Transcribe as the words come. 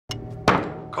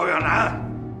高阳南，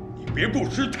你别不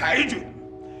识抬举。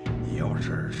你要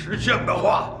是识相的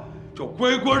话，就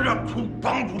乖乖让出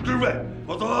帮主之位，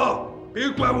否则别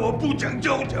怪我不讲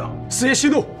交情。四爷息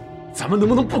怒，咱们能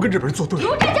不能不跟日本人作对？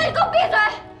卢真，叫你给我闭嘴！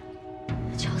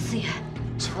乔四爷，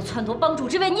只要篡夺帮主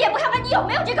之位，你也不看看你有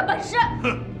没有这个本事？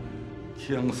哼，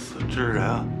将死之人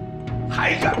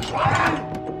还敢耍赖？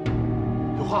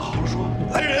有话好好说。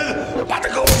来人，把他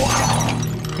给我抓了！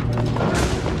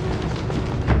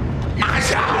拿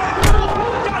下！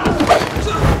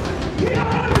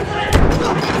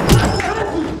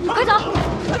快走！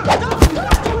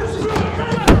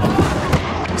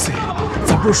四爷，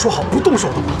咱不是说好不动手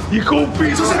的吗？你给我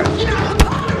闭嘴！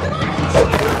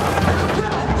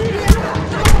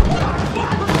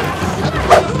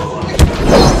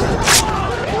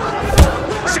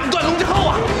想断龙之后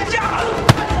啊！起来！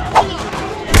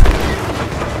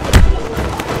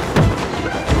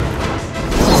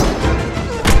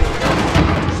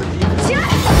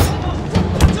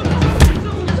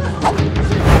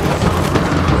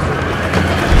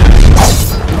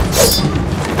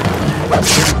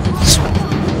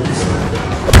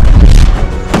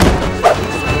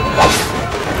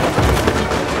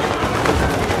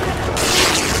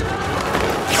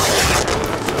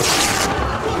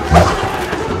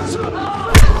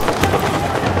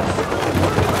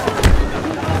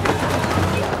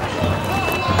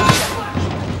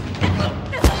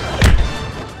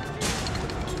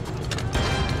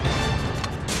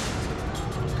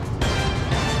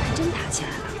真打起来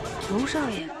了，龙少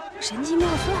爷神机妙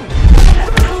算呀！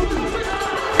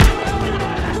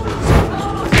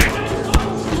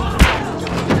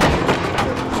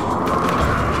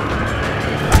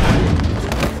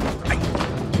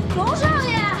龙少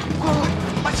爷，快快，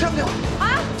把枪给我！啊，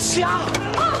枪！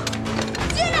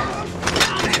接着！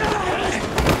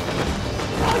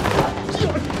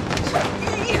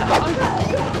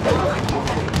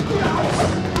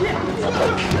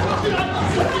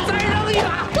再扔一把！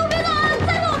都别动啊！再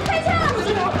动我开枪！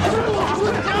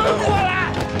扔过来！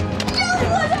扔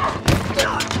过去！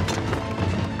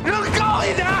扔高一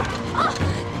点！啊！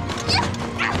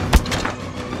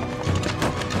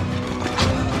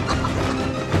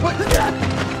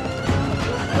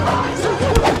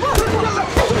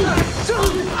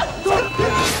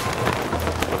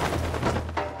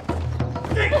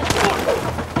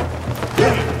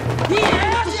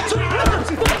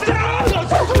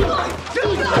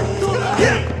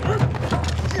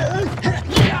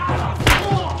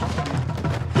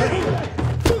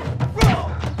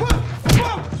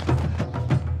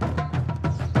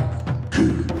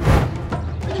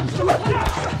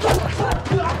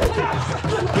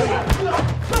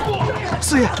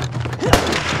四爷，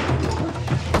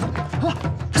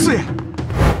四爷，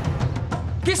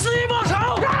给四爷报仇！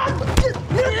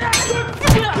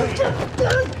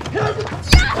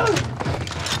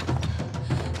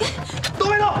都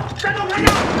别动，站住！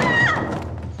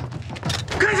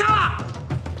开枪！开枪了！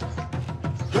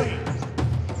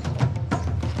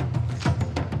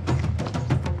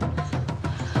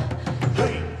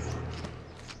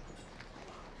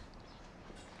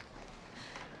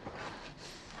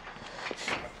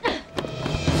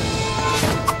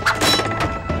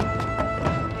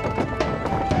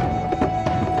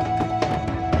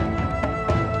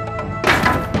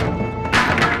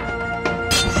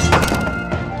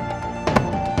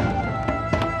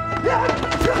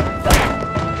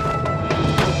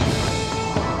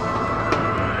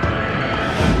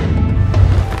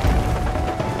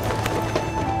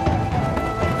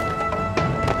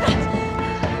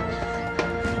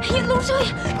龙少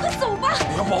爷，快走吧！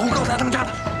我要保护高台当家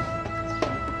的。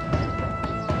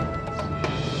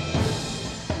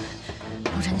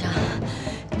陆站长，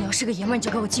你要是个爷们儿，你就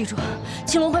给我记住，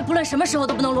青龙会不论什么时候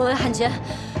都不能落为汉奸。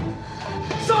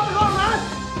杀了高南！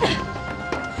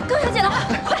高小姐的话，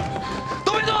快！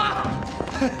都别动啊！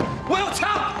我有枪！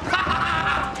哈哈哈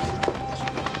哈！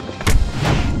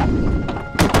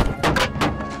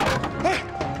哎，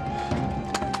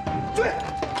追！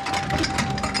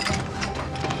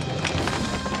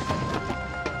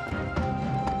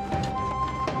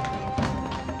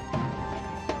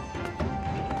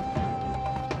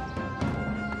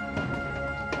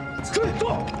追！住！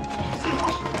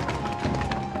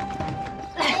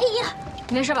哎呀，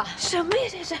你没事吧？什么呀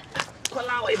这是？快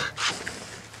拉我一把！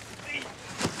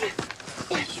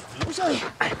龙少爷，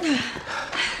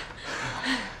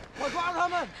快抓住他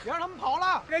们，别让他们跑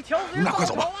了！给乔你们俩快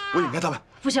走吧，我引开他们。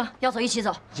不行，要走一起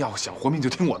走。要想活命就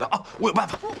听我的啊！我有办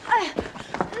法。哎，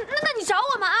那你找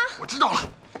我们啊？我知道了，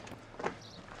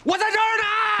我在这儿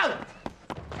呢。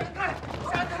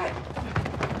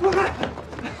躲开！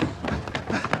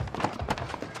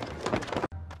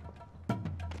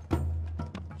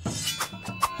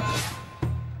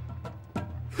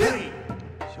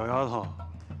丫头，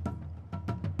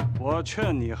我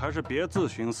劝你还是别自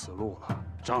寻死路了。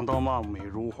长到貌美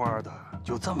如花的，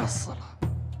就这么死了，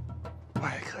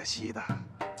怪可惜的。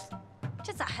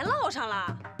这咋还落上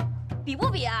了？比不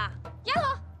比啊？丫头，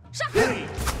上！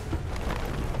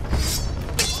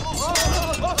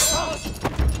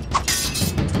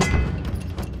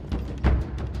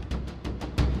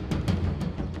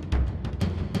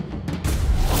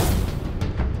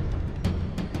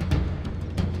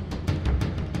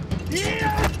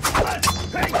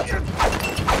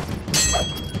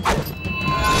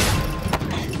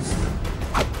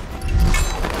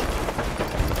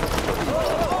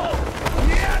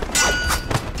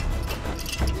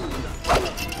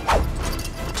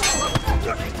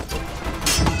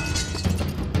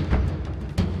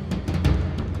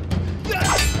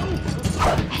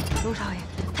陆少爷，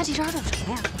他这招叫什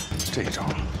么呀？这招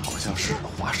好像是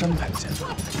华山派的剑法，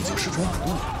已经失传很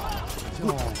多年了，叫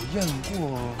雁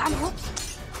过拔毛。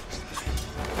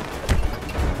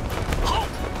好。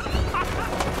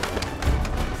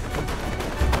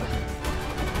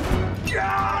呀！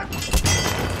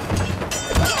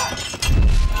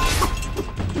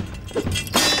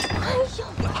哎呦！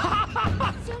好，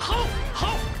好。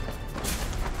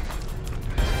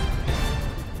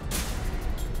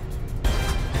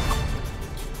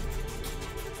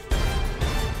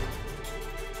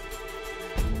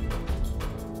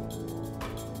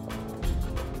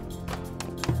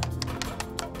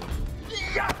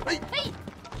呀！哎！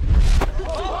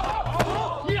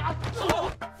呀！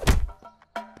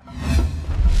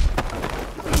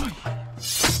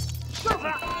上来！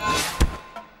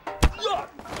呀！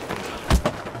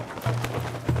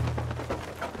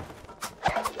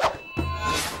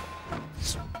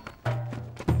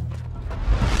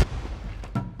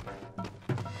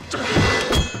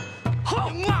好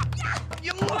啊！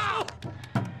赢了！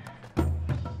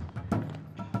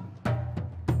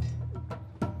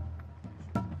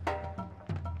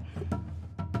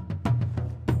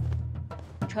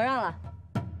承让了。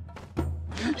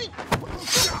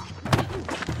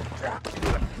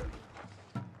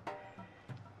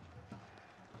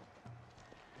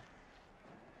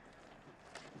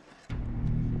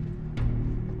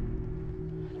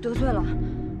得罪了。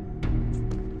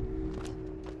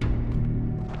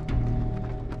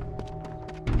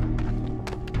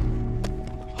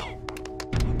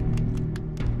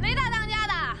雷大当家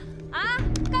的啊！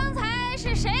刚才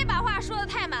是谁把话说得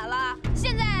太满了？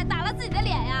现在打了自己的脸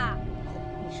呀？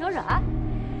你说说啊，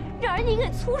让人一个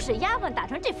粗使丫鬟打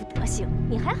成这副德行，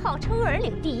你还号称恶人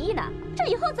领第一呢？这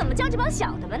以后怎么教这帮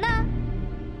小的们呢？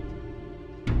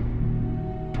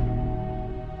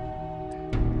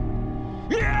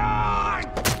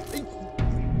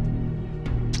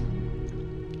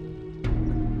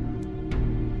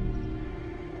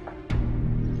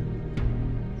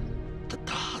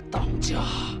大当家，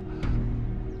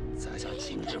再将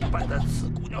今日败在此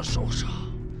姑娘手上，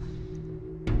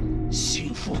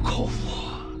心服口服，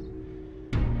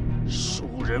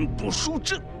输人不输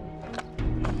阵，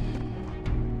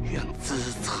愿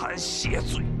自惭谢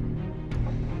罪。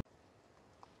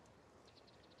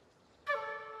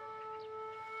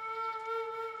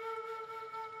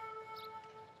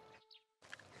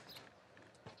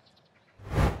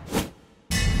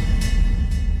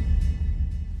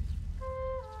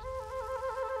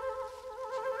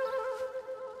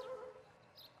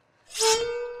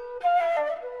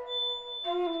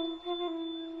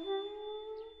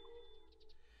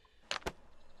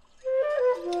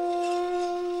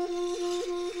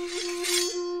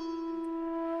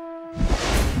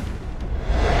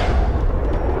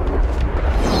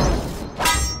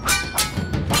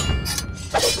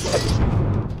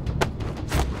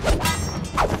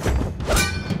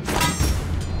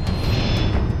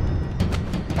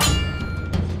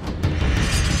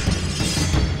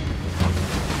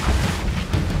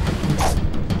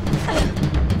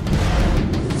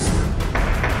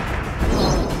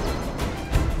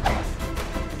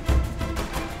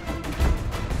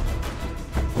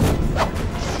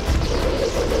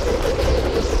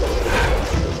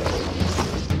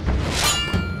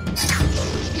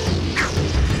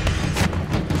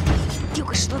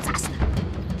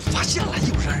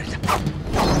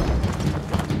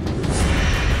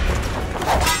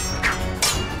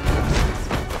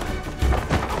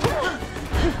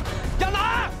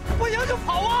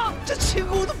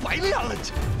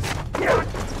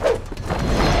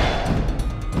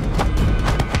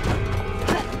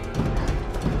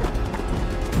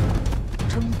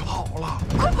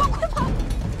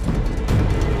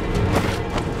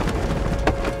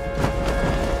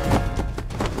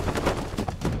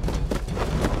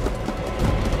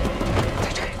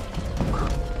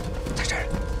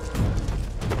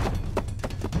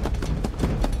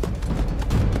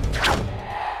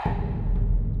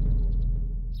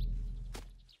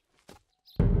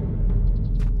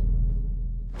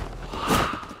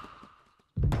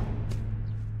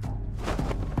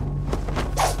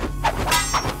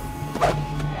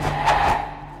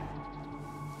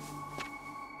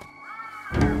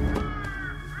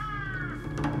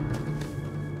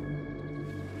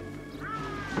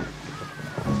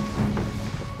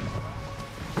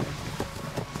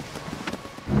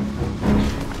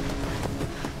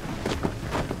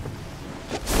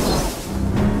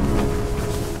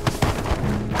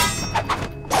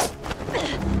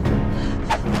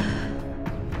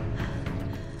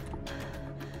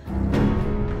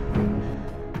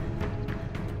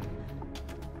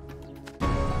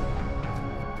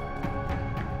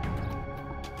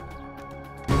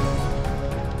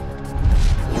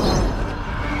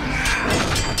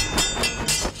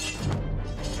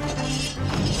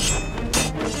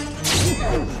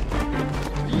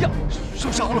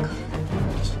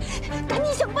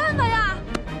想办法呀！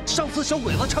上次小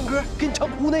鬼子唱歌给你唱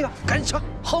哭那个，赶紧唱，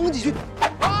哼几句。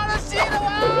我的心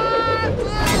啊，自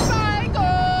在歌，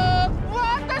我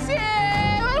的心。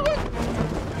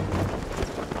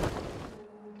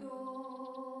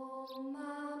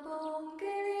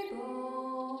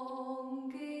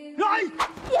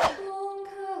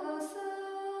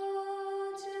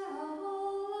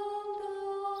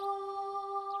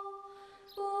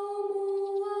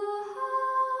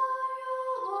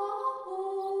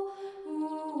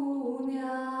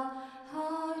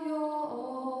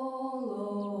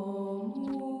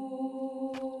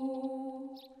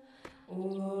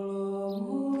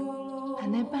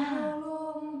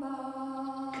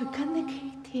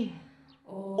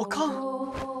我看。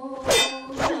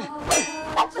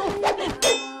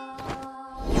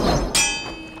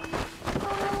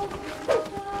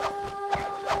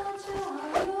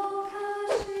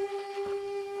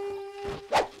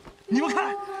你们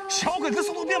看，小鬼子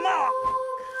速度变慢了。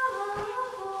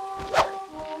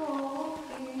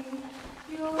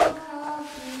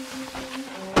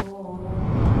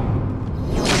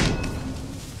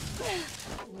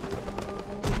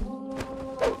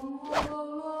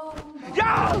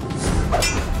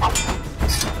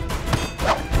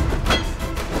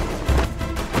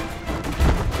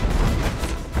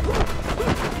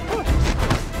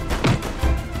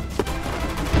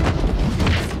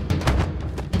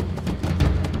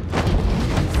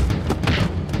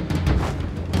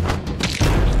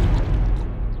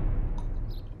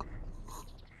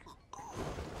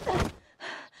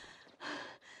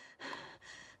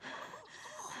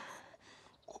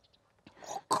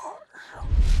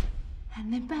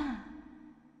那爸，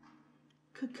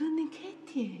可你看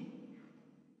见？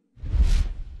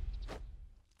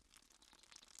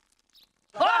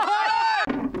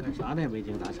干啥呢？没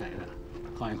精打采的，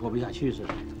好像活不下去似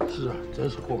的。是啊，真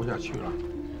是活不下去了。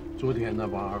昨天那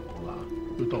帮二狗子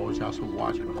又到我家搜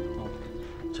刮去了。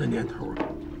这年头了，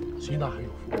谁哪还有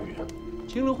富裕啊？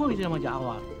青龙会这帮家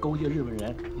伙勾结日本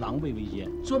人，狼狈为奸，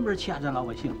专门掐占老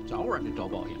百姓，早晚得遭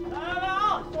报应。来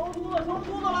啊！收租子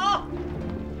了啊！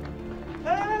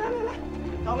来，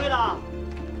掌柜的，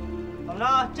怎么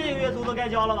着？这个月租都该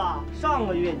交了吧？上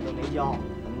个月你都没交，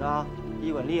怎么着？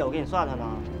利滚利，我给你算算呢。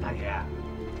大姐，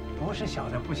不是小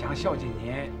的不想孝敬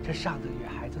您，这上个月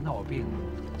孩子闹病了，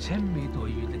真没多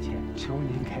余的钱，求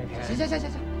您开开。行，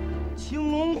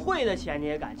青龙会的钱你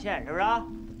也敢欠是不是？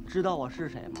知道我是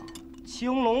谁吗？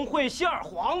青龙会馅儿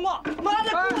黄瓜，妈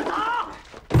的，给我打！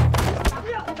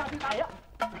哎呀！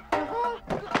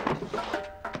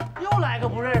又来个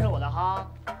不认识我的哈，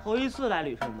头一次来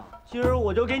旅顺吧？今儿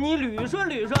我就给你捋顺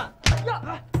捋顺。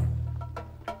呀，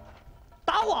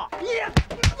打我！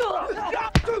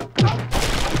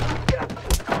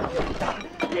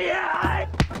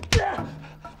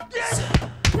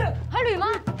还捋吗？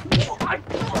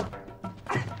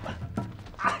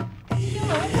青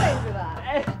龙会是吧？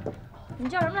哎，你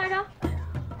叫什么来着？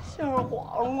馅儿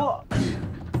黄瓜。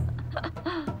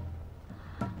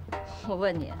我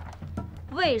问你，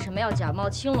为什么要假冒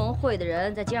青龙会的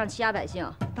人在街上欺压百姓？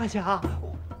大侠，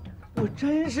我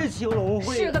真是青龙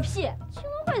会。是个屁！青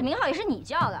龙会的名号也是你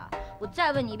叫的。我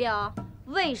再问你一遍啊，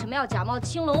为什么要假冒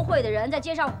青龙会的人在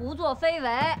街上胡作非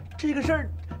为？这个事儿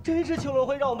真是青龙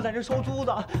会让我们在这收租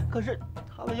子，可是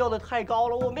他们要的太高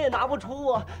了，我们也拿不出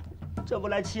啊，这不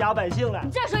来欺压百姓来。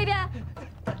你再说一遍。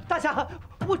大侠，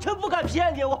我真不敢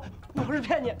骗你，我要是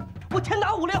骗你，我天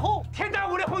打5连轰。天打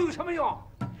5连轰有什么用？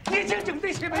你净整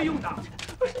这些没用的。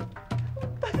不是，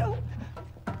大侠，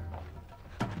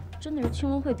真的是青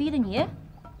龙会逼的你？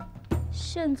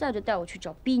现在就带我去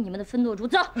找逼你们的分舵主，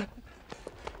走。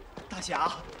大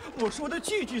侠，我说的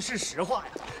句句是实话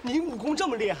呀！您武功这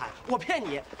么厉害，我骗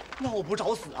你，那我不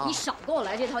找死啊！你少跟我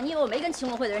来这套！你以为我没跟青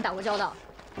龙会的人打过交道？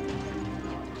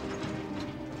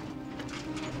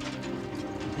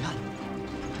你看，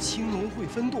青龙会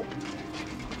分舵。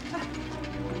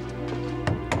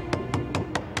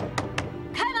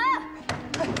开门！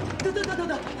哎，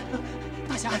等，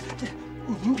大侠，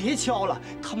您别敲了，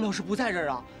他们要是不在这儿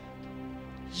啊，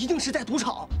一定是在赌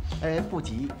场。哎，不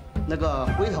急，那个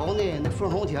回头呢，那分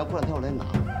红钱过两天我来拿，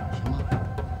行吗？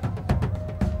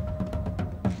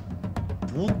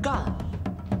不干！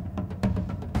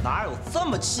哪有这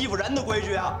么欺负人的规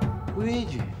矩啊？规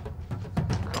矩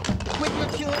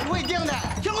听会定的，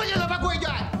听会定什么规矩？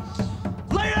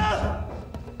来人！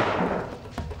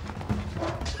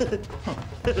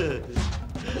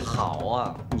好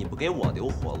啊，你不给我留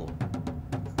活路，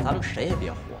咱们谁也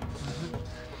别活。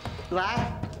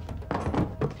来。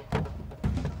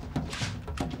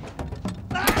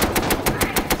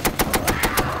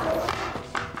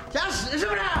想死是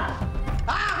不是？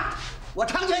啊！我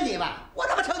成全你们，我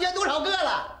他妈成全多少个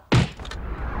了？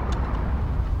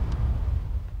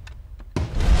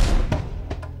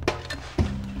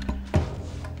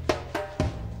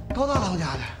高大当家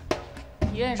的，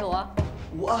你认识我？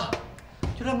我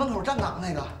就在门口站岗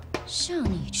那个。像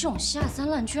你这种下三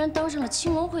滥，居然当上了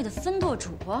青龙会的分舵主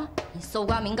啊！你搜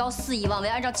刮名高，肆意妄为，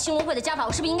按照青龙会的家法，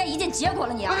我是不是应该一见结果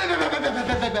了你啊？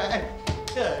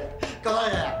别！哎，高大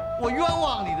人，我冤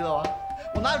枉你知道吧？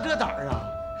我哪有这胆儿啊？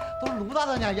都是卢大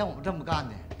当家让我们这么干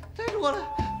的。再说了，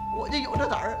我就有这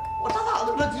胆儿，我上哪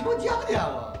都能激过将去啊！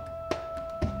我。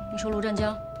你说卢占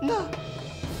江？那。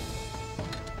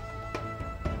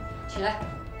起来，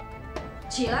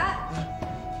起来，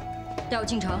带我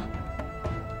进城。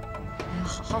我要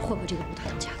好好会会这个卢大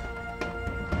当家的。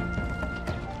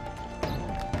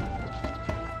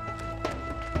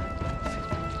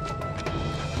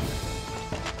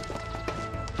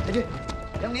来去，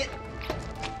杨林。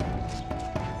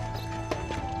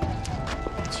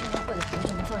青龙会的头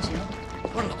就能放行？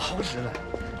我老好使了，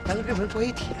咱跟日本关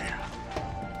系铁呀。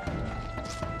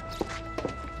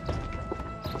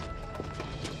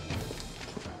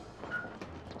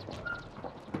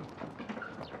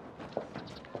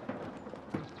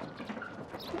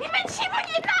你们欺负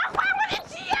你哪还我的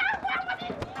鸡呀！还我的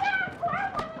鸡呀！还我！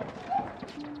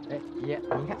哎，爷，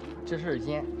您看，这是耳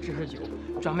尖，这是酒，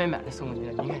专门买来送您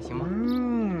的，您看行吗？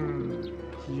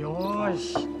哟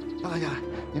西，大当家，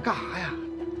你干啥呀？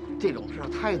这种事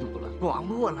太多了，管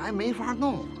不过来，没法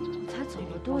弄。才走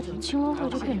了多久，青龙会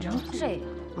就变成这样？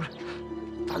不是，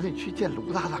咱得去见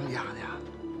卢大当家的呀。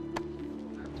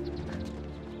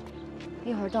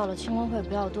一会儿到了青龙会，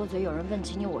不要多嘴，有人问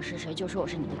起你我是谁，就说我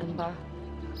是你的跟班。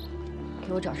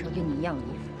给我找身跟你一样的衣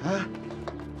服。啊？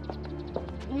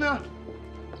那。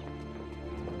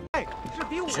哎，是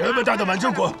比我这么大的满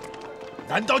洲国，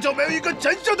难道就没有一个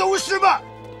真正的武士吗？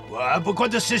我不宽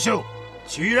的师兄，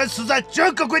居然死在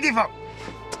这个鬼地方！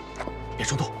别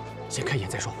冲动，先看一眼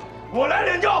再说。我来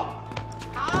领教。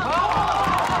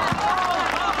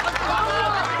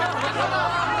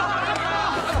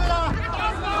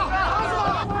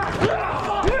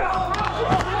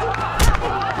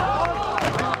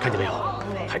看见没有，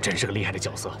还真是个厉害的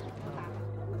角色。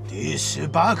第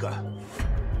18个，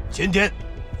今天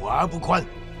我阿不宽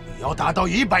要达到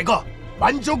100个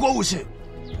满洲国武士。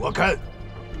我看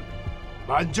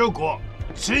满洲国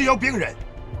只有兵人，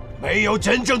没有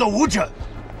真正的武者。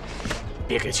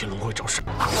别给青龙会找事。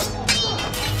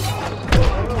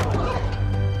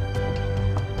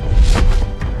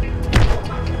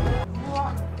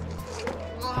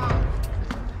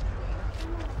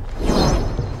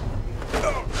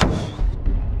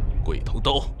鬼头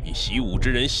刀以习武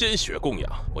之人鲜血供养，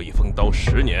我已封刀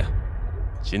10年，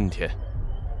今天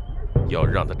要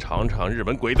让他尝尝日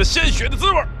本鬼子鲜血的滋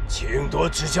味。请多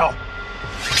指教。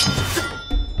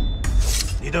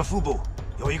你的腹部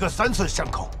有一个3寸伤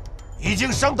口，已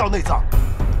经伤到内脏。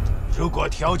如果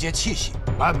调节气息，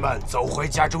慢慢走回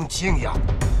家中静养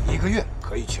，1个月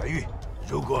可以痊愈。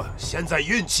如果现在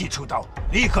运气出刀，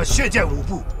立刻血溅5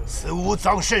部，死无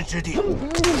葬身之地。师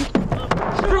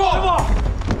傅。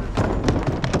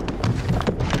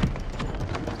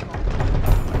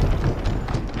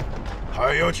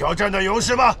还有挑战的勇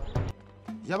士吗？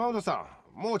山本さ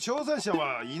ん、もう挑戦者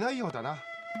はいないようだな。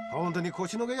本当に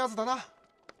腰のげやつだな。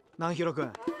南広君、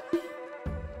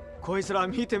こいつら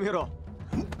見てみろ。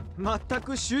全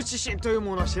く羞恥心という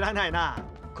ものを知らないな。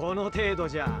この程度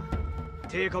じゃ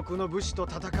帝国の武士と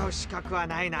戦う資格は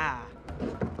ないな。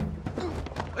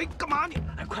哎，干嘛你？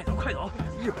哎，快走快走，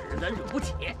日本人咱惹不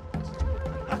起。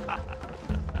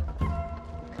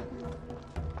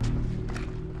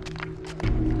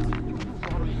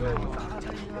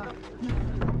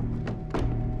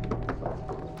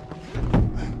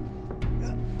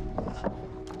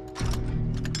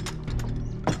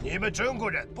你们中国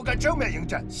人不敢正面迎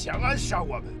战，想暗杀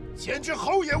我们，简直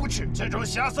厚颜无耻！这种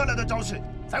下三滥的招式，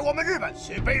在我们日本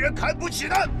是被人看不起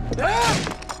的。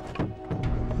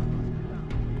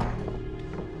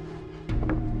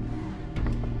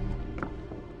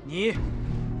你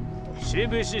是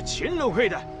不是青龙会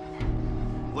的？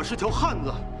我是条汉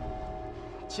子，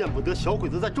见不得小鬼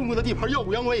子在中国的地盘耀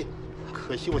武扬威。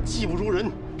可惜我技不如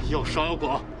人，要杀要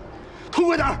剐，痛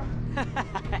快点儿！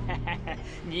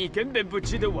你根本不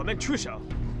值得我们出手。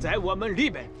在我们日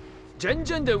本，真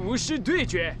正的武士对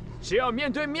决是要面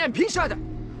对面拼杀的。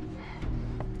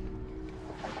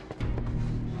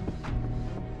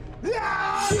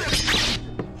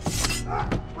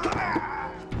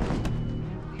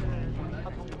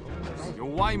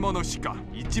弱い者しか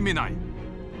いじめない。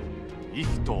いい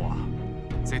人は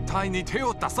絶対に手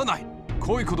を出さない。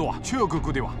こういうことは中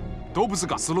国では動物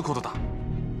がすることだ。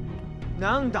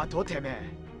なんだとてめえ、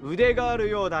腕がある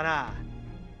ようだな。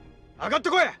上がって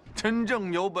こい！真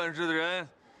正有本事的人，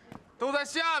都在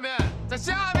下面，在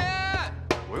下面。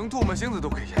我用唾沫星子都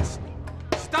可以淹死你。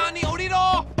西达尼欧利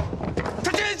罗，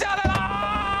他真下来了！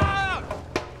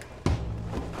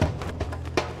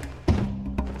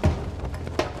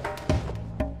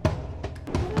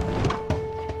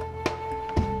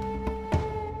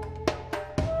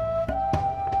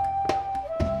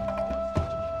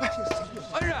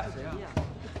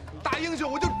 英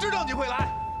雄，我就知道你会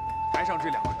来。台上这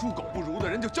2个猪狗不如的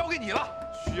人就交给你了，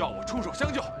需要我出手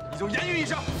相救，你就言语一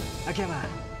声。秋山。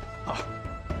あ、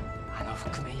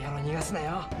覆面野郎逃がすな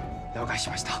よ。了解し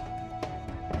ました。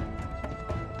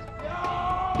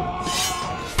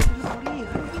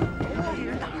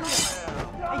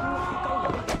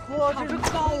哇，这是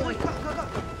高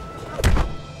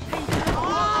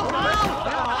啊！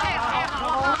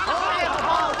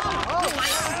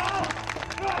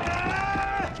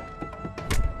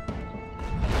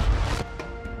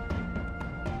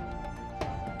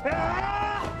看。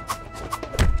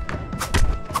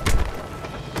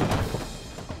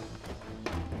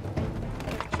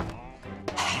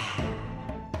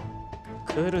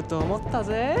 来ると思った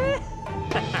ぜ。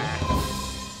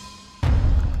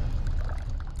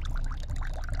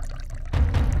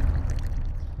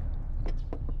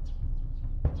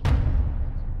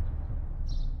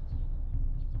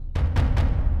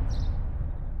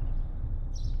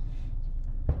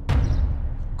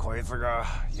こいつが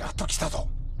やっと来たぞ。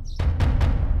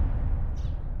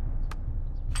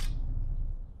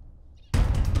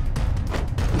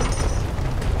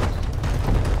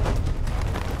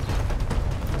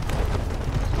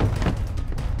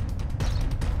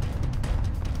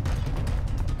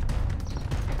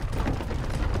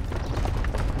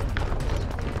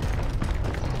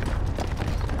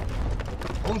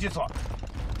 本日は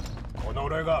この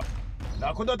俺が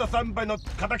亡くなった参拝の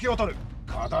敵を取る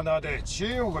刀で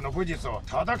中国の武術を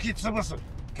叩き潰す。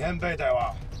憲兵隊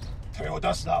は手を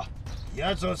出すな。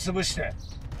奴を潰して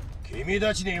君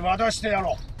たちに渡してや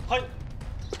ろう。はい。 こ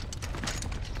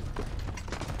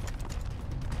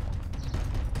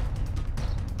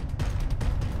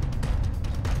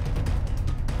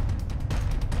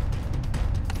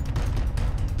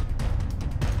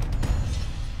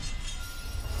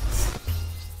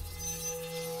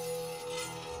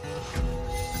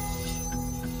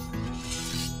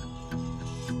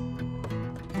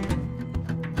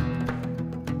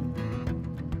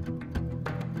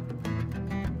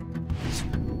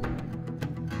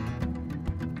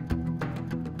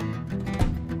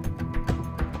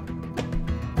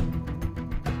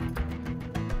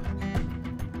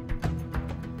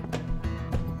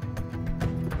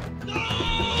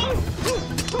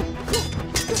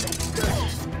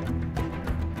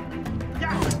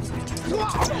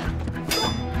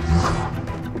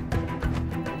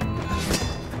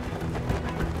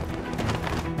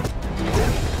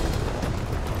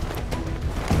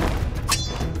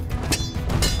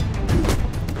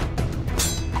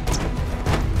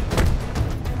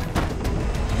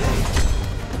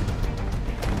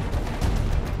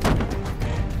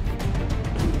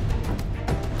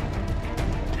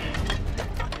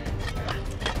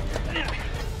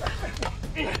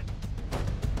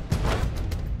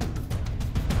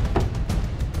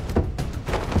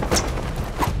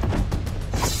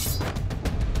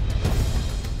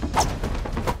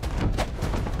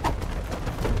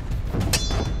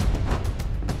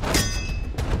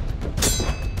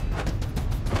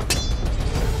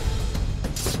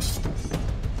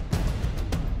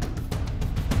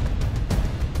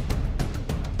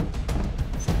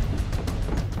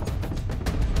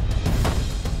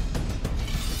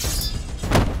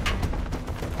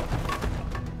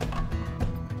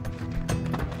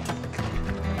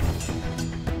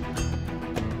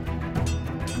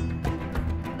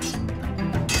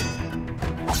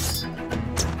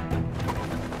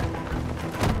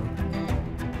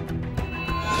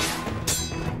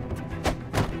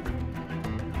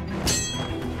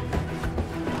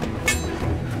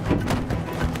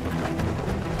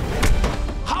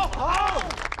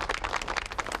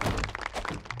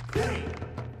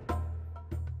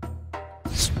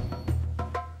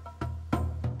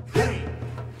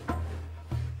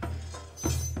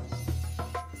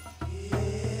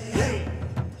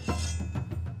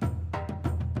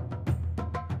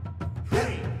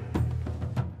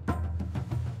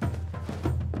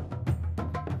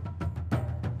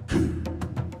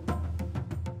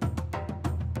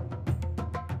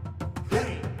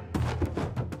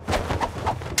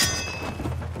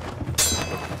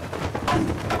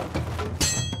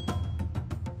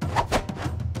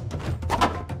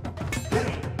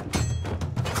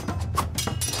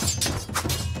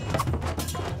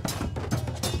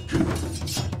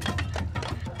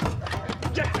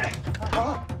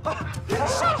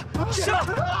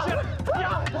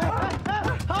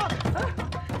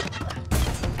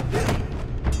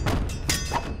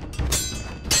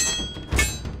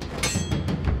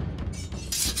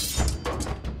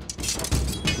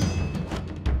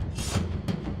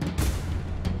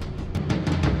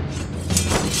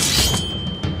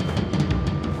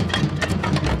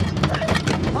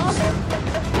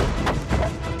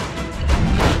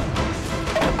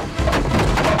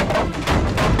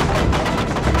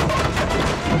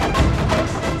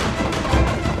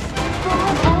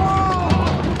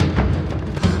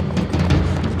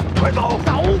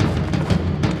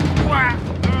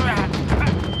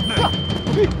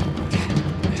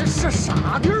这是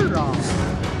啥地儿啊？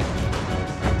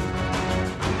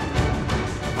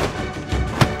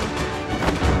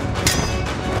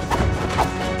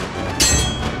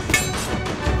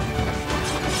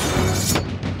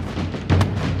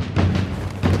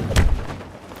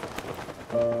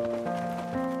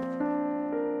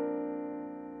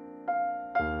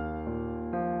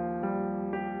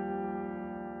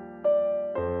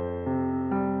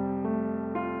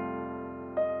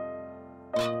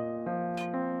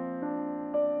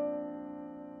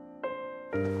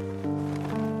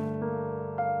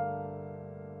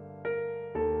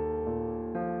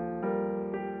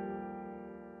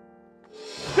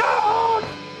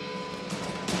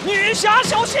女侠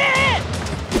小心！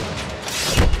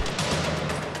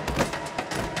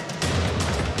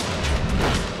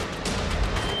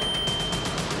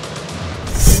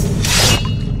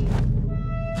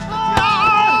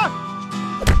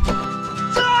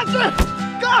这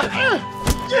干！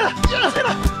对了，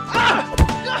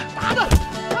打的！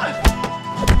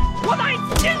我乃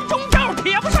金钟罩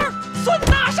铁不是孙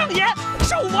大圣也，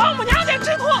受王母娘娘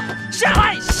之托，下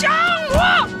来降我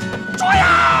捉妖。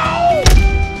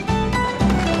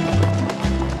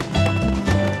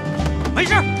没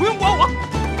事，不用管我。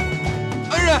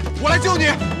恩人，我来救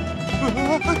你。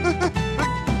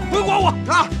不用管我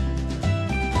啊！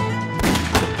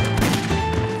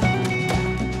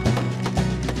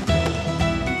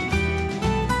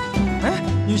哎，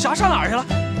女侠上哪儿去了？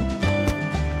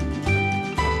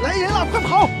来人了，快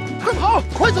跑！快跑！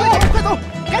快走！快走！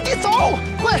赶紧走！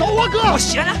快走啊，哥！我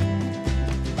鞋呢？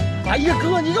哎呀，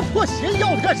哥，你个破鞋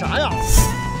要它干啥呀？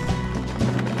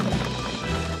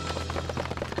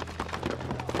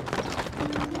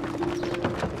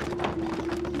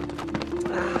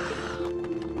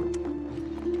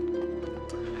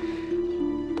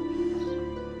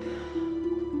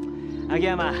秋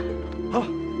山、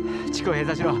チコ閉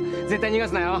鎖しろ。絶対逃が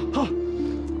すなよ。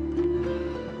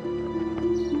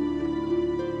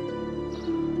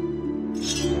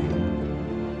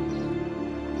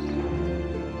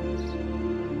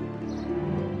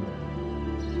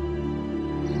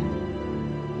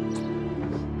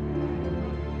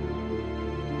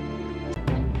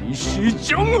你是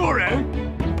中国人？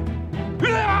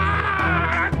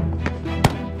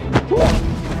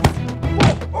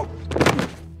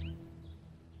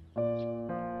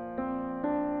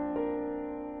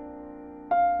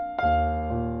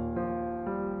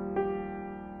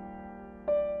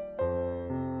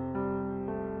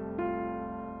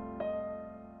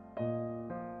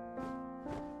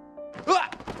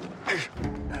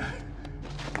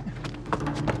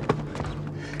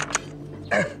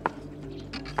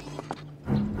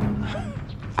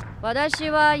私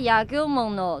は野球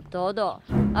門のドド。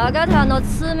あなたの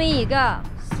罪が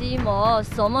しも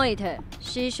背いて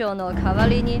師匠の代わ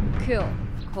りに今日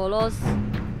殺す。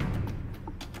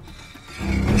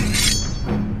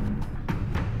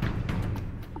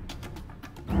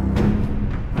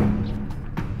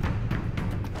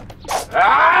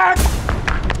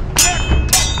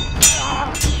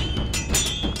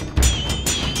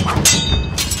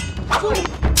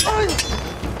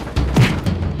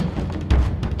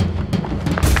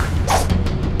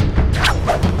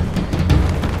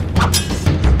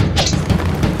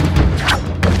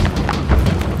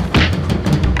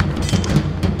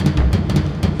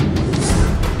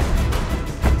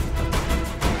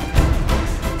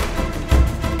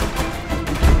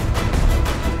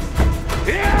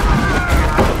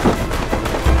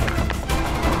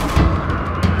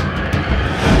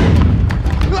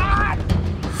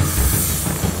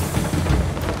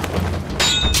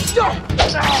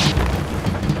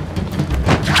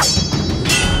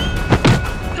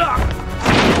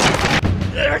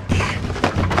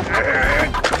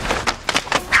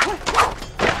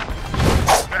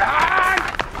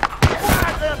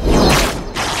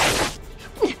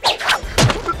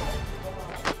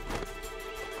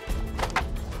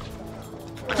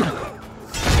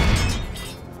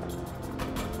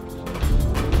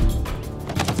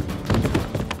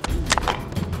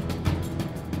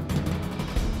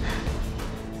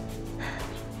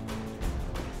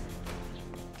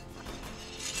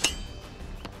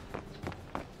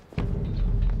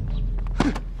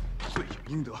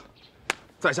应得，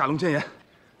在下龙千言，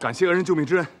感谢恩人救命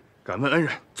之恩，敢问恩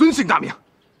人尊姓大名？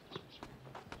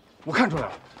我看出来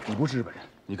了，你不是日本人，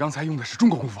你刚才用的是中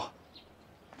国功夫。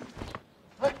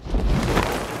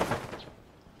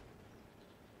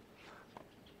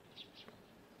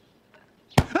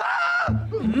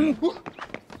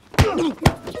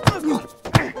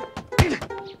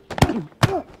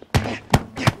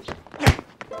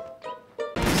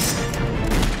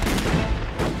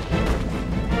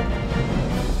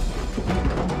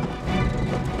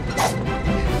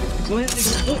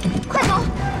快走！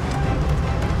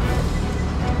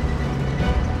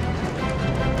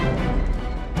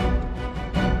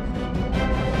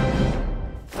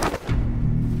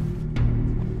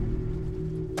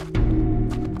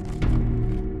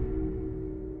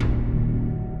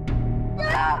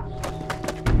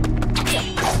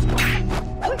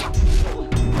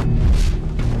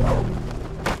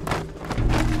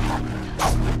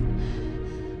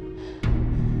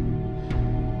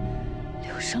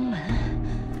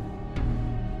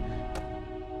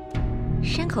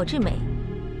山口智美，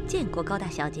见过高大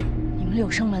小姐。你们六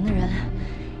生门的人，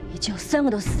已经有3个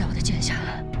都死在我的剑下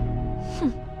了。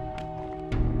哼，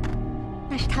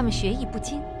那是他们学艺不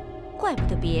精，怪不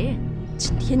得别人。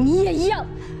今天你也一样。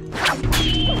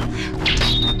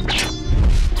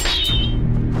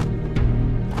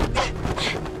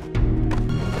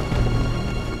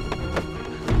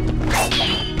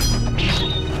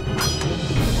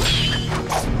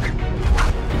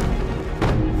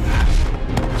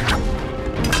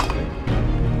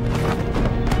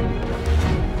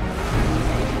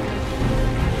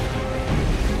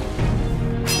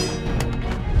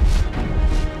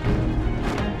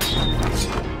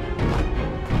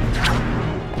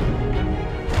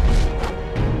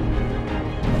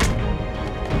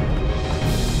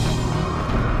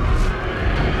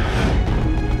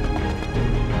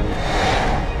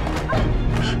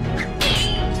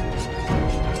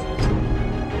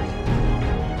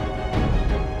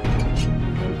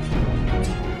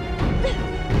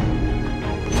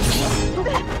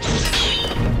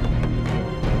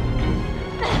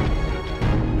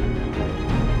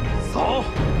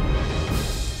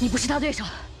你不是他对手，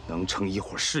能成一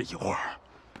会儿是一会儿。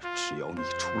只要你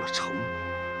出了城，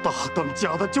大当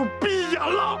家的就闭眼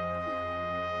了。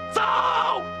走！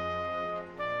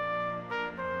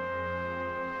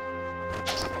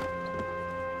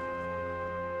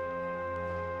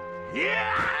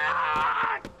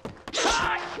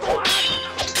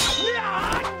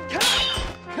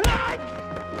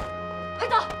快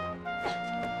走！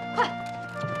快！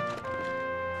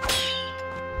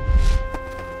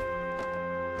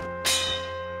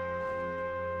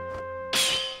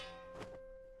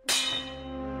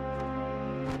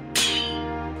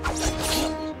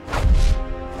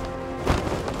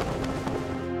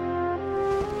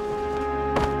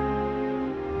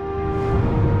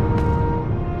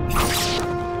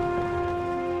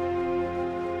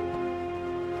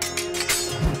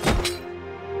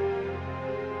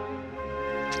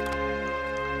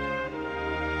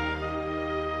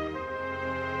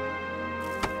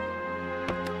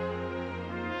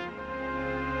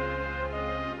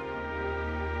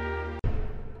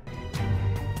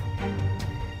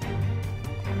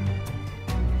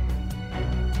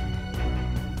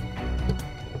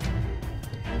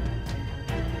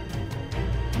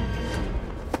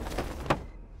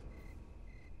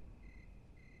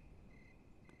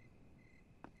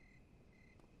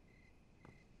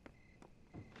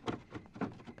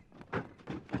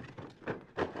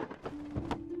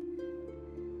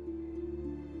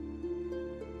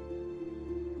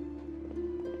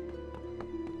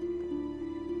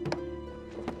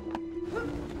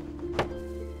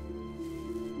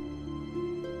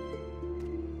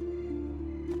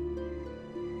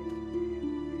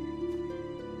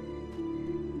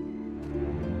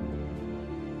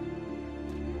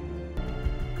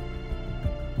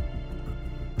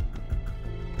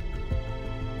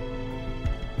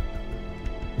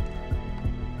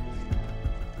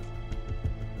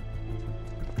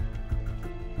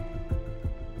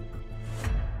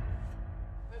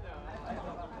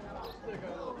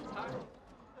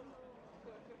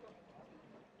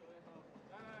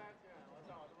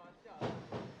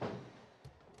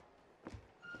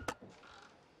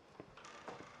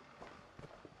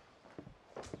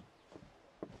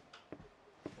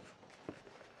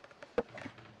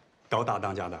高大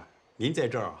当家的，您在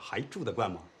这儿还住得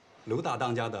惯吗？刘大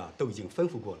当家的都已经吩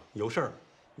咐过了，有事儿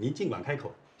您尽管开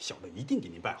口，小的一定给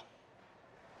您办好。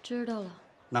知道了。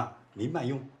那您慢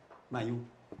用，慢用。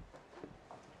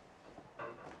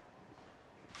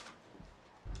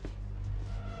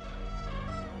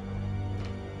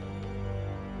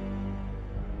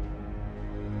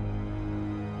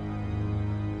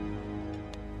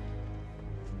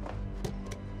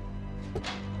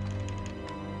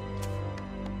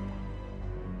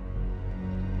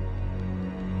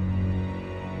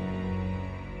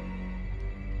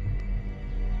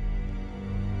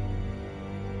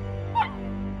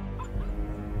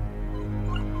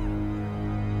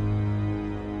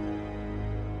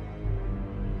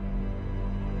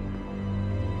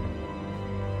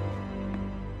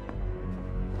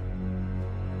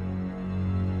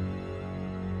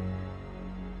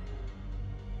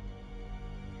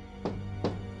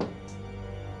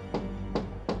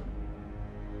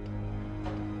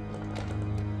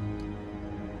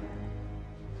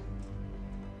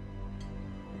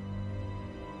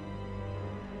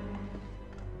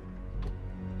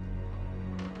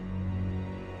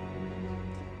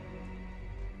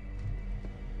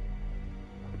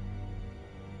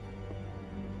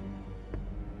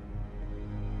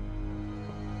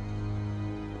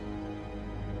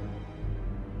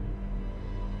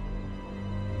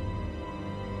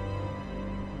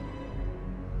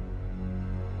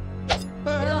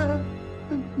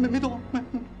没动，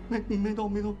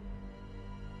没动。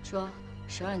说，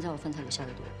谁让你在我饭菜里下的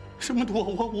毒？什么毒？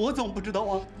我怎么不知道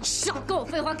啊？你少跟我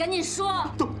废话，赶紧说！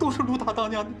都是卢大当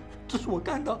家的，这是我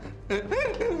干的。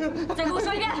再给我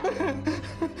说一遍！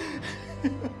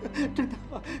真的，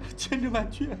千真万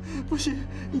确。不信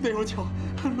你等会儿瞧，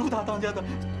卢大当家的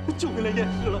就回来验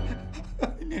尸了。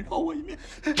你饶我一命。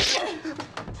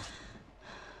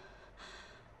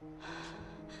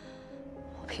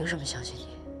我凭什么相信你？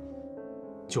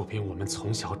就凭我们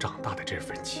从小长大的这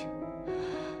份情。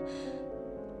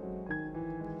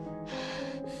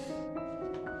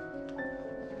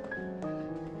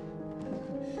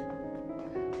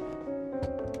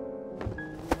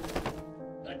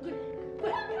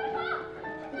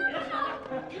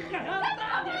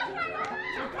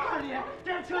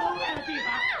青龙会的地方，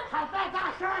喊再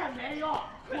大声也没用。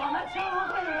我们青龙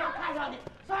会的人看上你，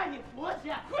算你福气。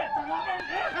快等啊！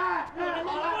哎，好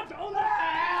了，我走了。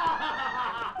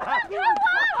别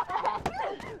跑！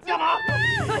干嘛？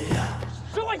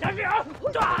说话小声，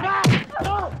抓！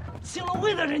青龙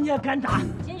会的人你也敢打？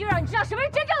今天就让你知道什么是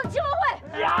真正的青龙会。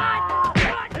闪！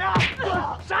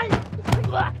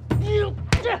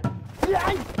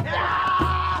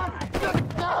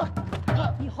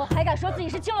以后还敢说自己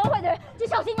是青龙会的人，就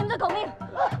小心你们的狗命！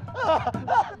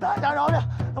大家饶命！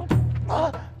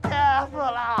憋死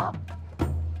了！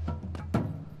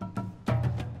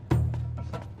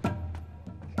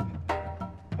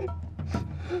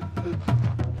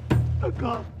大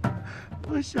哥，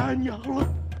我想娘了，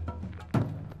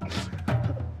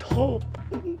疼！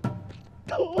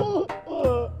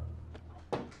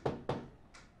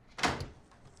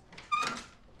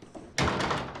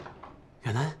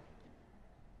远南。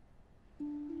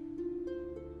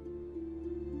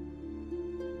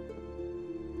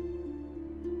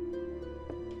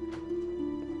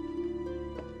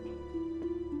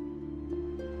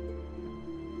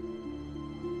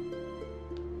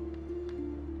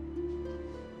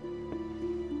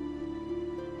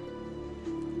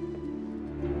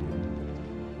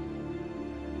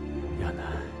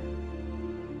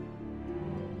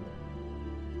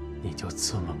你就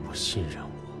这么不信任我？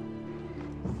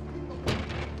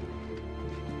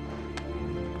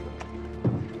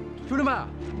兄弟们，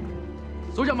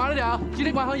手脚慢了点啊！今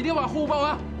天晚上一定把货物办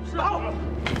完。是。好。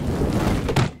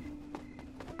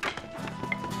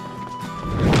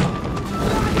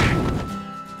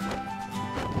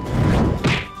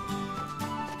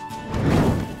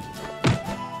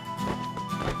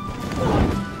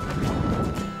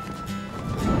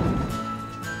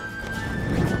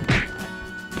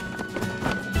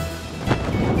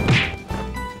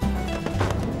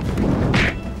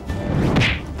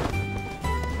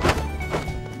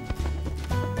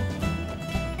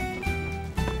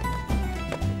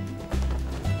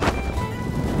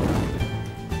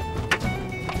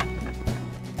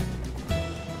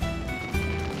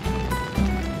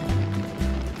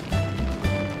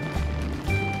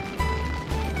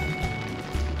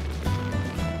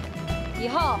以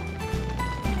后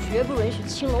绝不允许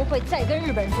青龙会再跟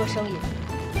日本人做生意。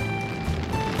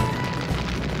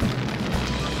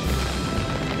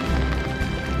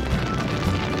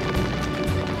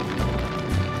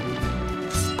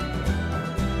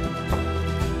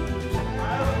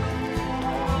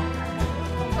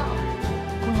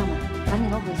姑娘们，赶紧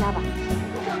都回家吧。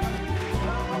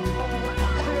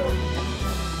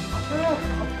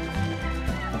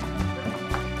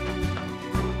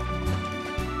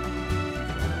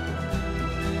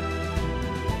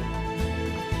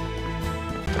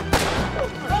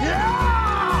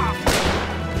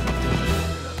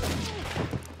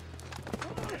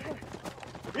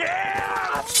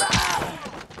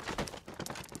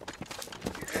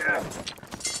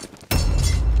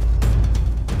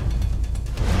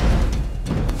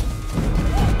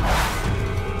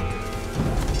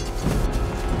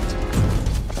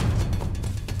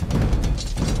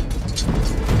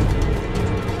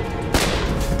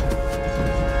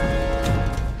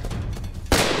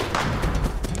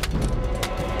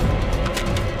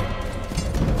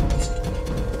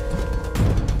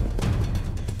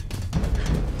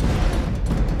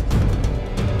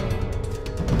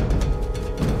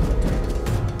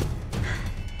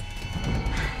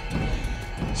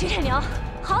徐振宁，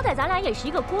好歹咱俩也是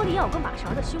一个锅里舀个马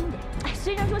勺的兄弟。哎，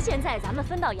虽然说现在咱们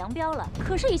分道扬镳了，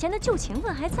可是以前的旧情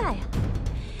分还在呀。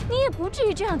你也不至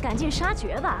于这样赶尽杀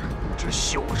绝吧？这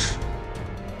羞耻！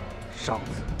上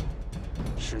次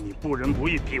是你不仁不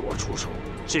义逼我出手，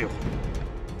这回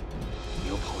你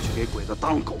又跑去给鬼子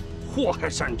当狗，祸害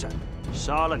山寨，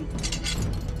杀了你，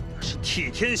那是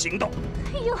替天行道。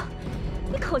哎呦，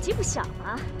你口气不小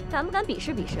啊，敢不敢比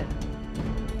试比试？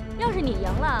要是你赢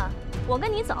了，我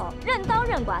跟你走，认刀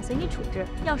认剐随你处置；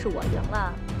要是我赢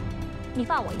了，你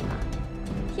放我一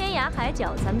马，天涯海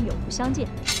角咱们永不相见。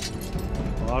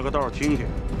拔个道听听。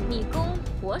你攻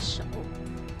我守，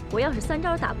我要是3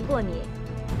招打不过你，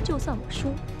就算我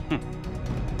输。哼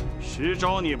，10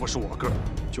招你不是我个儿，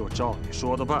就照你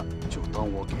说的办，就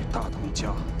当我给大当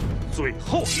家最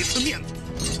后一次面子。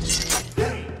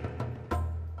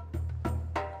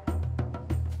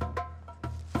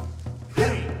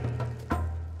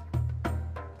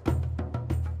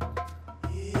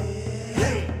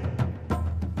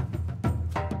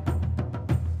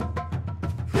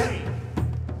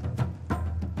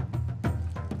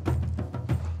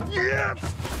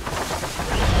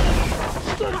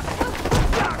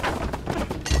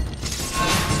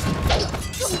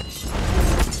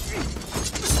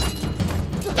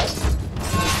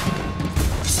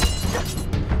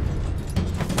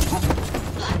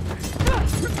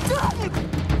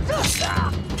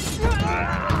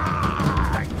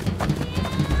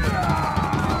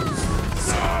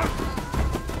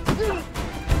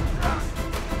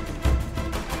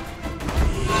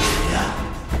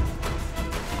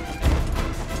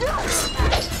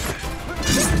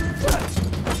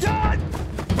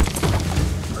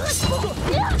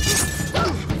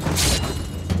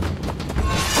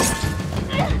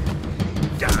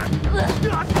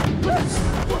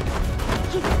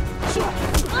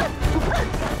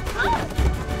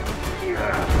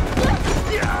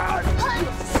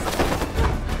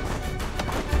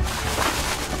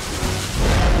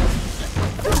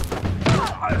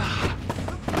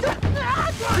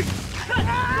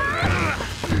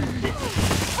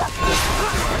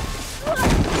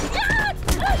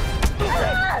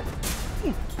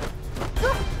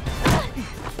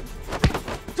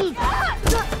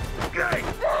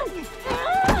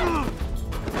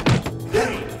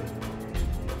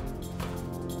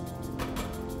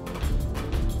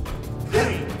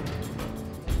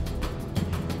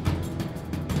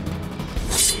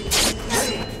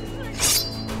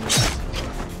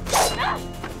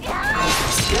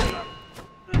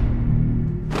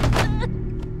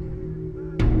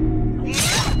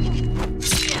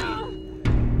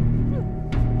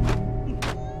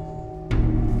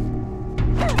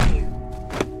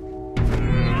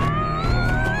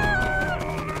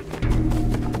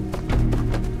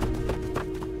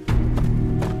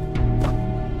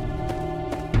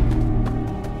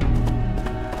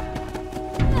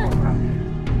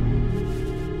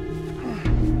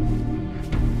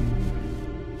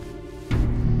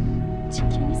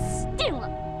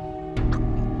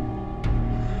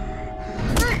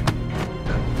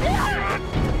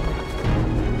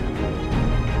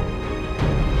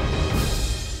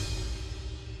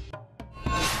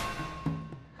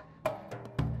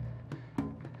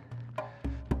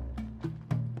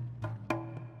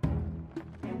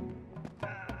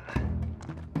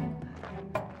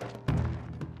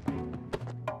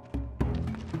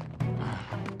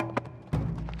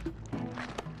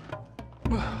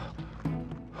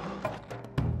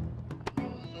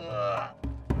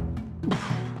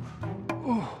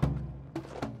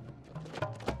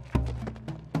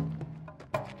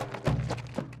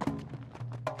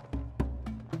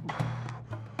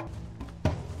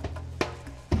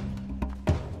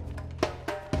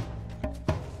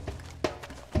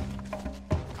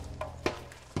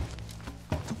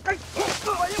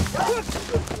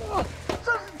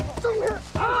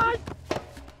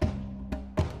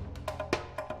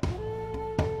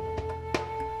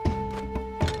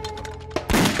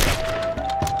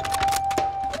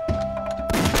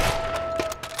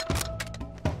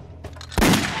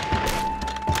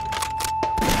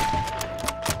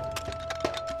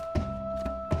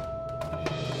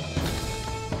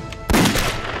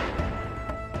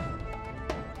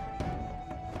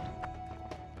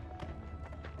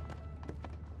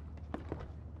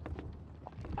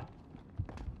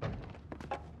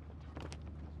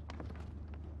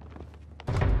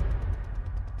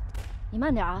 你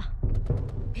慢点啊，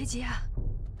别急啊，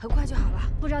很快就好了。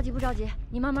不着急，不着急，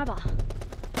你慢慢绑。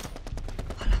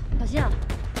好了，小心啊。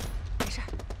没事。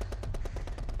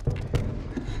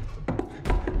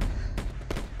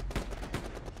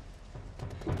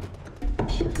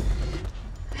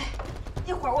哎，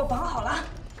一会儿我绑好了，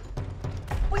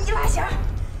我一拉弦，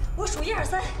我数1、2、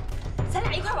3，咱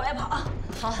俩一块往外跑啊。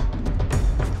好。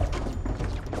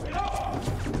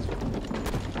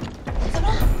 怎么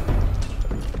了？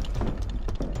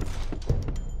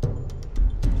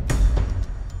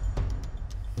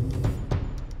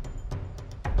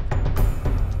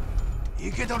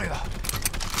给到你了，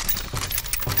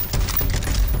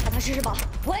把他试试绑，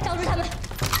我来罩住他们。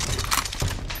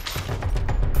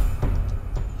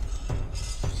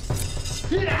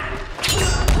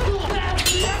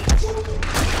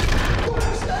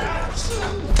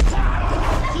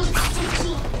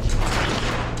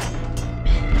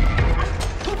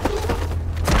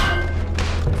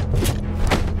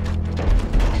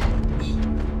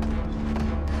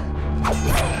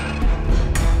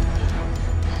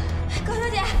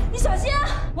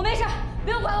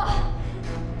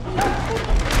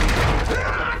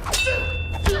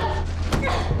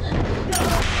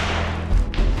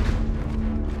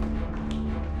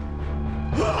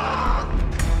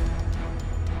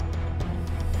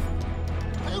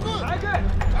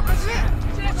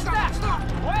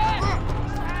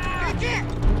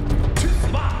去死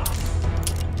吧！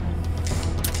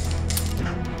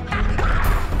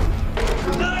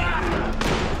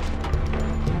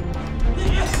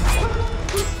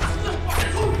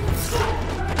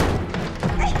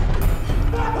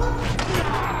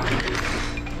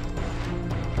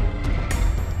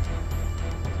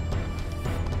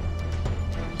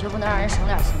你就不能让人省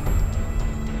点心吗？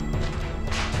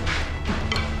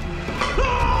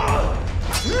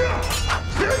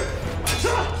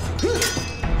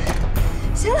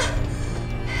 行了，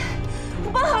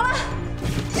我绑好了。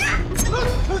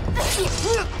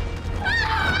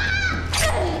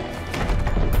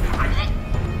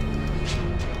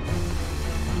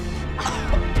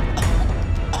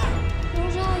龙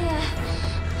少爷，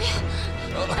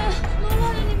龙少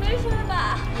爷，你没事吧？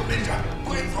我没事，鬼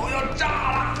头要炸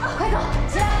了！快走，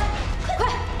起来，快！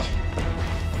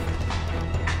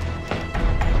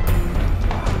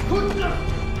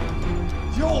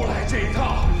 又来这一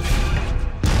套！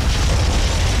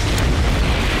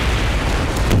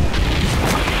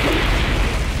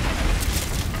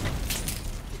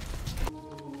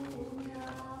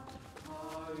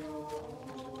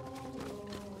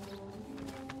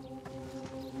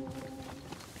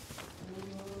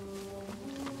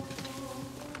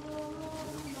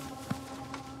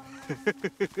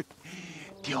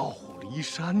调虎离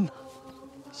山呐！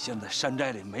现在山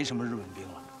寨里没什么日本兵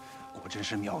了，果真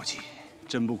是妙计。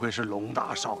 真不愧是龙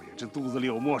大少爷，这肚子里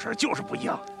有墨水就是不一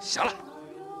样。行了，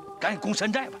赶紧攻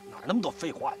山寨吧，哪那么多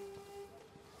废话呀？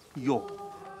哟，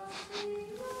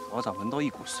我咋闻到一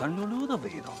股酸溜溜的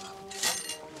味道呢？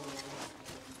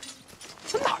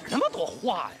这哪儿那么多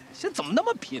话呀？现在怎么那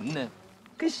么贫呢？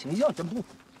跟形象真不符。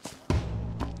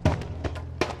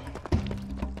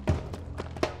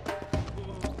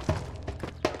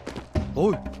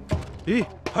哦，咦，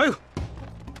还有，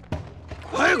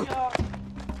还有。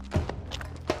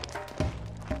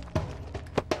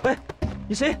 喂，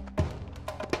你谁？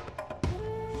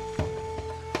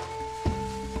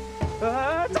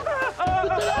炸弹！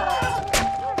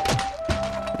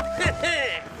嘿嘿，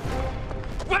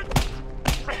我。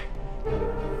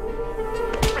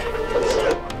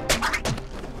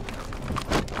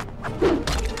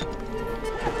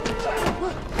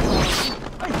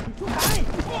哎，住开！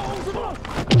什么？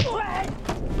喂！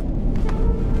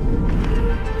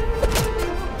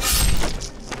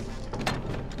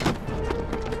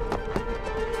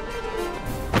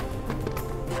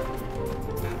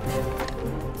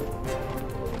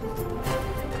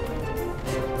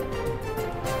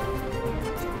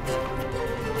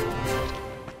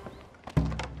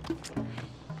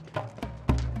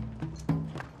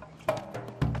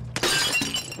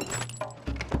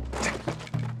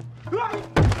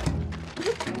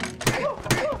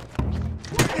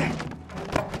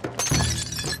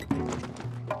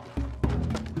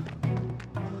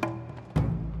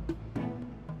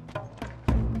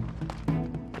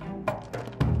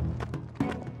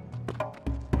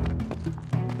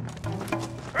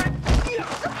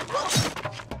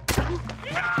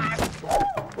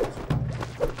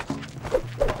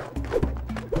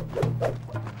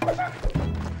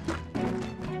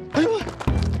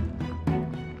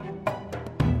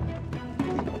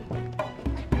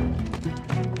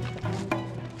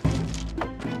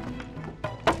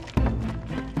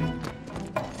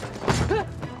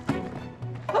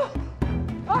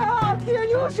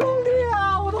 兄弟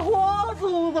啊，我的活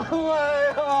祖宗！哎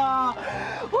呀，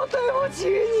我对不起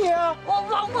你啊，我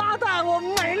王八蛋，我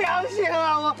没良心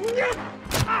啊！我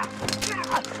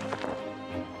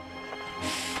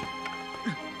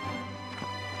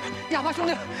哑巴兄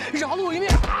弟，饶了我一命！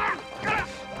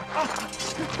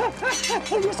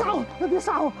别杀我！别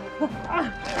杀我！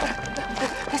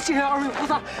谢谢二位菩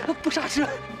萨不杀之恩。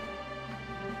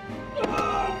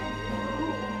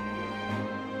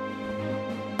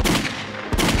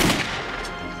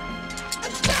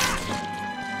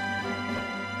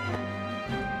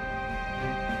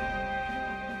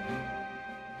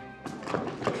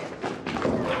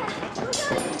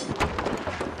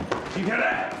 金天雷，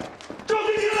赵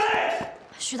金天雷！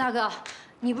徐大哥，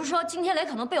你不是说金天雷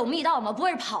可能被我密道吗？不会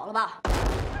是跑了吧？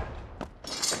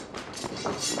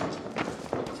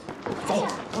走，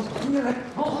金天雷，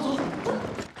走。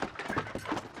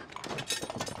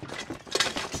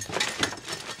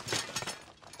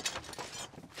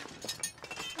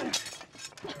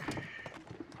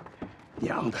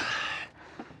娘的，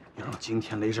又让金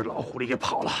天雷这老狐狸给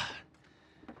跑了。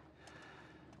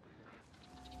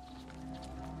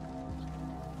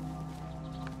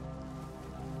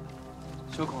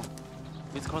 証拠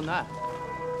見つからない。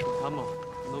多分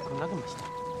残んなくました。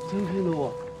天黑了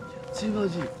我，鸡巴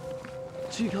鸡，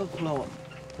鸡卡苦了我，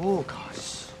おか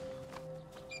しい。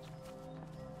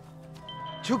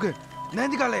 조금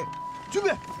난디 갈래. 준비.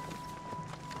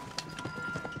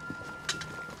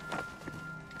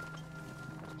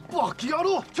 와,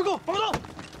 기아로. 저거 방도.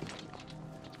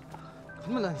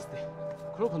 가만 안 있대.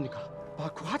 그러고 보니까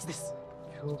바쿠 하지 됐어.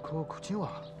 교코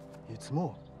구치와 いつ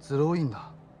もずるいん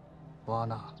だ。わ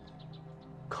な。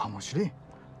かもしれん。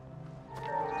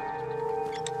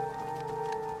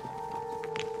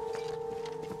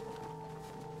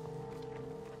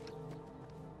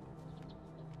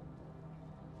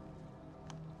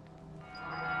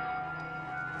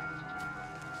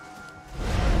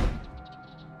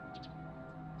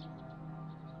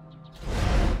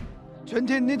 全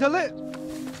天你的累，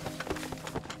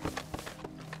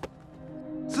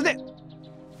是的。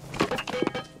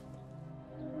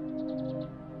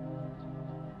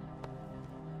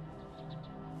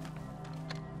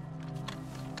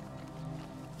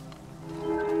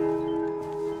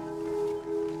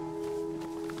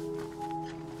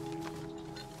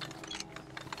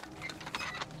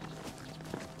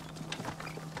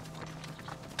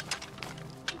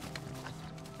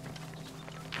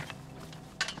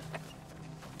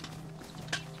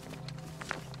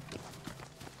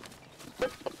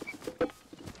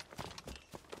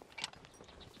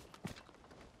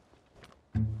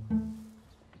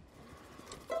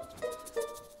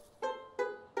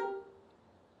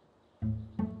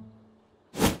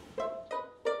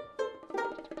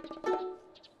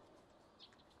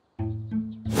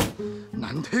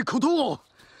なんてことを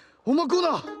おまこ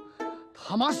な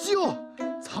魂を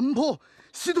散歩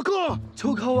しとか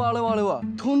就靠我了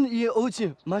돈이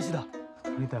오지 마시다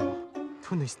우리다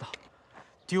돈이 있다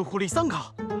듀후리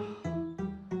상가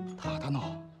ただの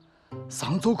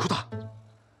山賊だ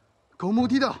狗毛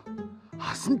地的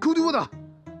阿森库杜的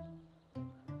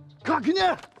卡克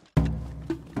涅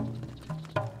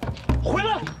回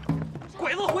来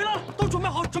鬼子回来了都准备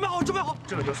好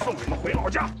这就送你们回老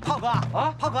家炮哥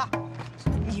啊炮哥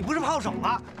你不是炮手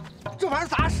吗？这玩意儿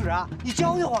咋使啊？你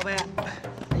教教我呗。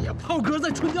哎呀，炮哥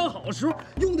在春江好的时候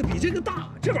用的比这个大，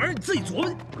这玩意儿你自己琢磨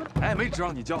去。哎，没指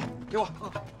让你教，给我。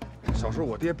小时候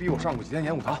我爹逼我上过几天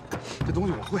演武堂，这东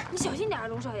西我会。你小心点，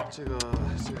龙少爷。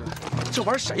这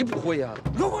玩意儿谁不会呀？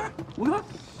等会儿，我看，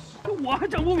我还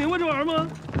整不明白这玩意儿吗？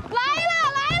来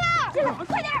了，这老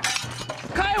快点！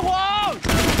开火！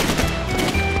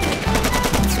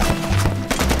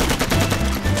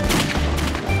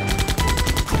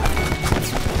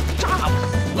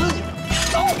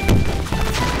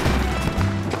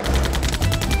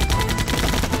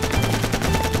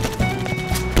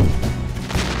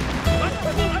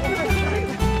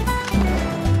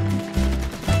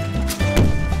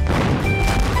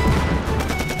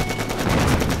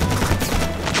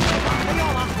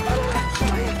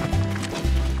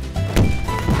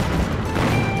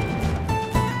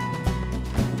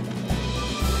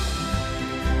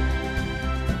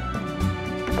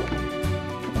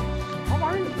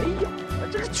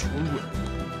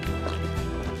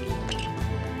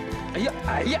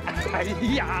 哎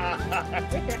呀！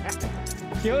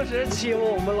平时欺负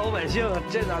我们老百姓，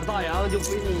这点大洋就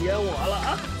归你演我了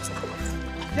啊！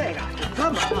这个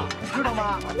干嘛？知道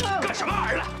吗？干什么玩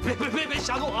意儿了？别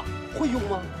瞎动啊！会用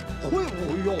吗？会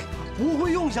不会用？不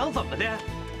会用想怎么的？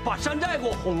把山寨给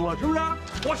我轰了，是不是？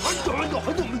我操！你怎么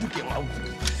就顶了？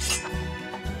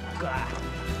哥，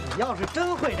你要是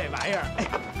真会这玩意儿，哎，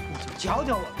你就教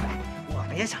教我呗。 我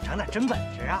们也想长点真本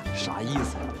事啊！啥意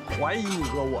思？怀疑你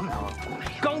哥我呀？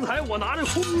刚才我拿着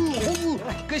轰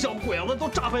给小鬼子都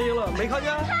炸飞了，没看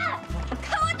见？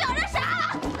看我找着啥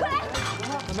了！快来！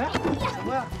什么呀？什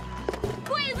么呀？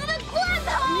鬼子的罐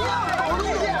头！好东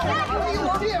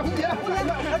西！红姐，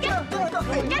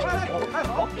还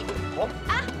好。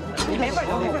啊！你没事，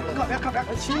靠边，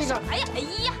亲一个。哎呀，你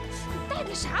带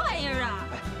的啥玩意儿啊？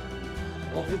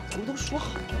 咱们都说好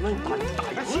了，你打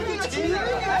一个，亲一个。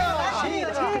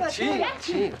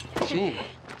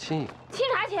亲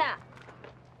啥亲？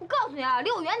我告诉你啊，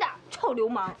离我远点，臭流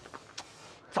氓！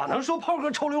咋能说炮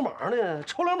哥臭流氓呢？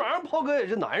臭流氓，炮哥也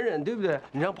是男人，对不对？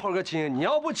你让炮哥亲，你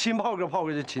要不亲炮哥，炮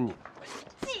哥就亲你。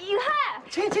挤开！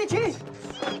亲！挤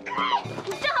开！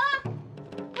你站好了，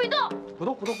不许动！不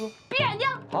动。闭眼睛。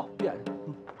好，闭眼睛。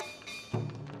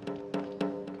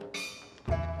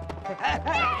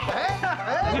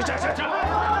 你这！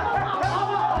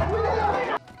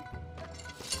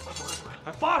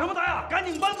还发什么呆啊？赶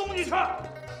紧搬东西去！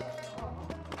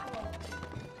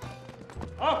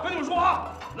啊，跟你们说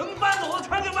啊，能搬走的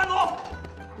全给搬走。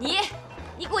你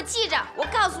给我记着，我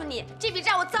告诉你，这笔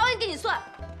账我早晚给你算。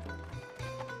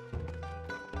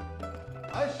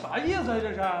哎，啥意思啊？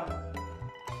这是？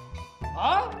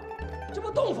啊？这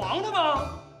不洞房的吗？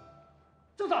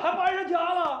这咋还搬人家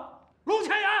了？陆千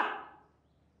言，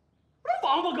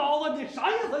王八羔子，你啥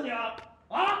意思你？啊？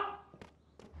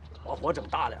把火整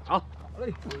大点啊！好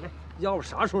嘞，要不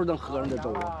啥时候能喝上这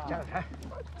粥啊？加点柴，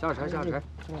加点柴，加点柴。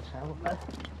这个柴火。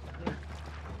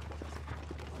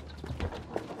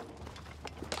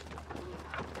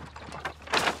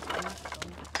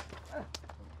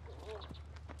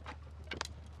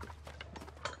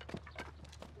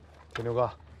天牛哥，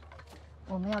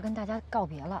我们要跟大家告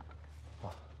别了。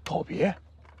告别？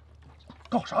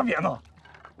告啥别呢？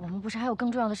我们不是还有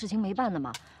更重要的事情没办呢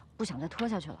吗？不想再拖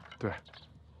下去了。对，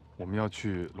我们要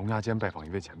去龙牙间拜访一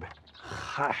位前辈。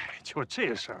嗨，就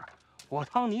这事儿，我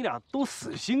当你俩都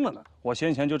死心了呢。我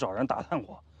先前就找人打探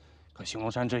过，可兴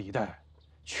隆山这一带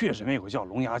确实没有叫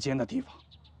龙牙间的地方。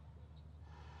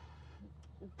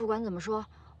不管怎么说，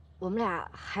我们俩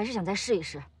还是想再试一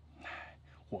试。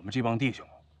我们这帮弟兄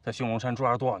在兴隆山住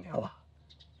了多少年了，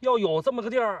要有这么个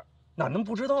地儿，哪能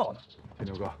不知道呢？天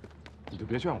牛哥，你就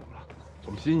别劝我了，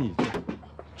我们心意已决，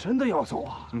真的要走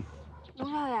啊？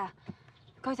龙少爷，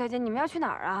高小姐，你们要去哪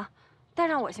儿啊？带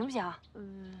上我行不行？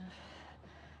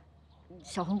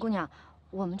小红姑娘，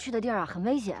我们去的地儿啊很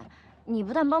危险，你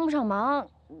不但帮不上忙，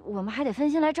我们还得分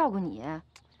心来照顾你。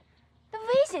那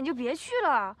危险就别去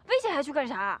了，危险还去干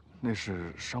啥？那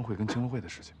是商会跟青龙会的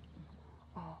事情。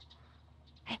哦，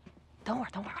哎，等会儿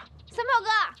啊，三炮哥，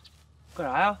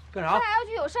干啥呀？干啥？他俩要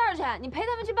去有事儿去，你陪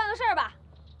他们去办个事儿吧。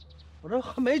我这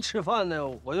还没吃饭呢，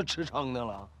我就吃撑的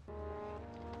了。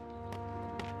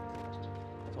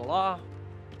走了，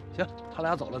行，他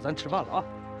俩走了，咱吃饭了啊！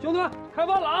兄弟们，开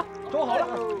饭了啊！粥好了，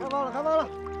开饭了，开饭了。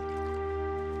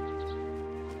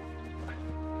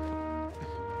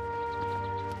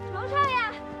龙少爷，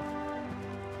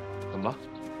怎么了？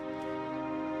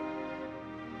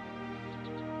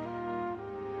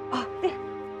啊，对，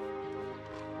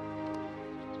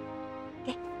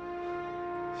给，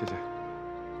谢谢。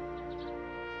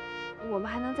我们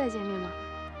还能再见面吗？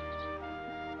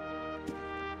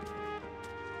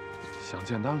想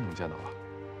见当然能见到了。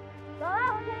走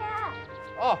了，洪天言。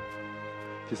哦，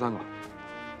第三个。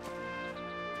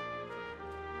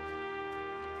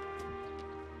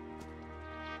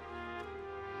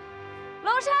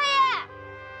龙少爷，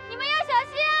你们要小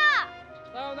心啊！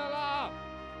加油，大哥！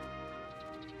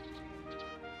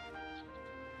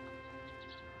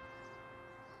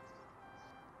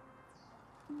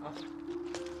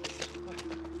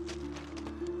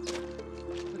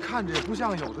看着也不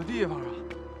像有的地方啊。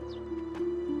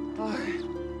哎。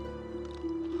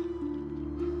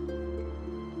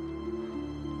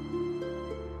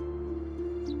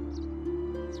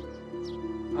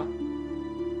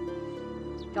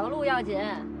找路要紧，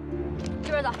这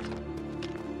边走，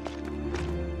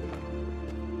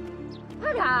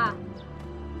快点儿！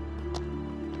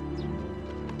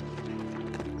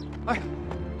哎，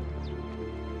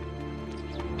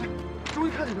终于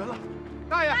看见人了，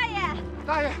大爷！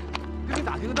大爷，给你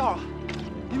打听个道啊，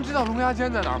您知道龙牙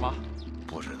间在哪儿吗？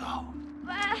不知道。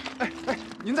哎，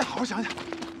您再好好想想，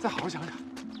再好好想想。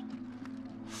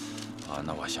啊，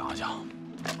那我想想。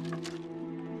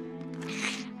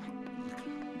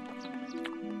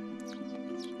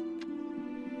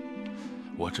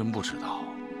我真不知道。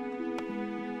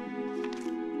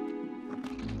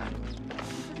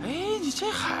哎，你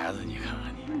这孩子，你看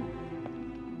看你。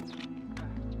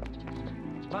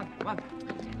慢点，慢点。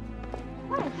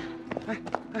快点！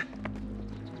哎，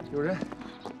有人。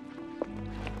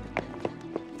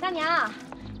大娘，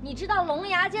你知道龙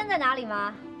牙间在哪里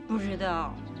吗？不知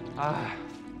道。哎，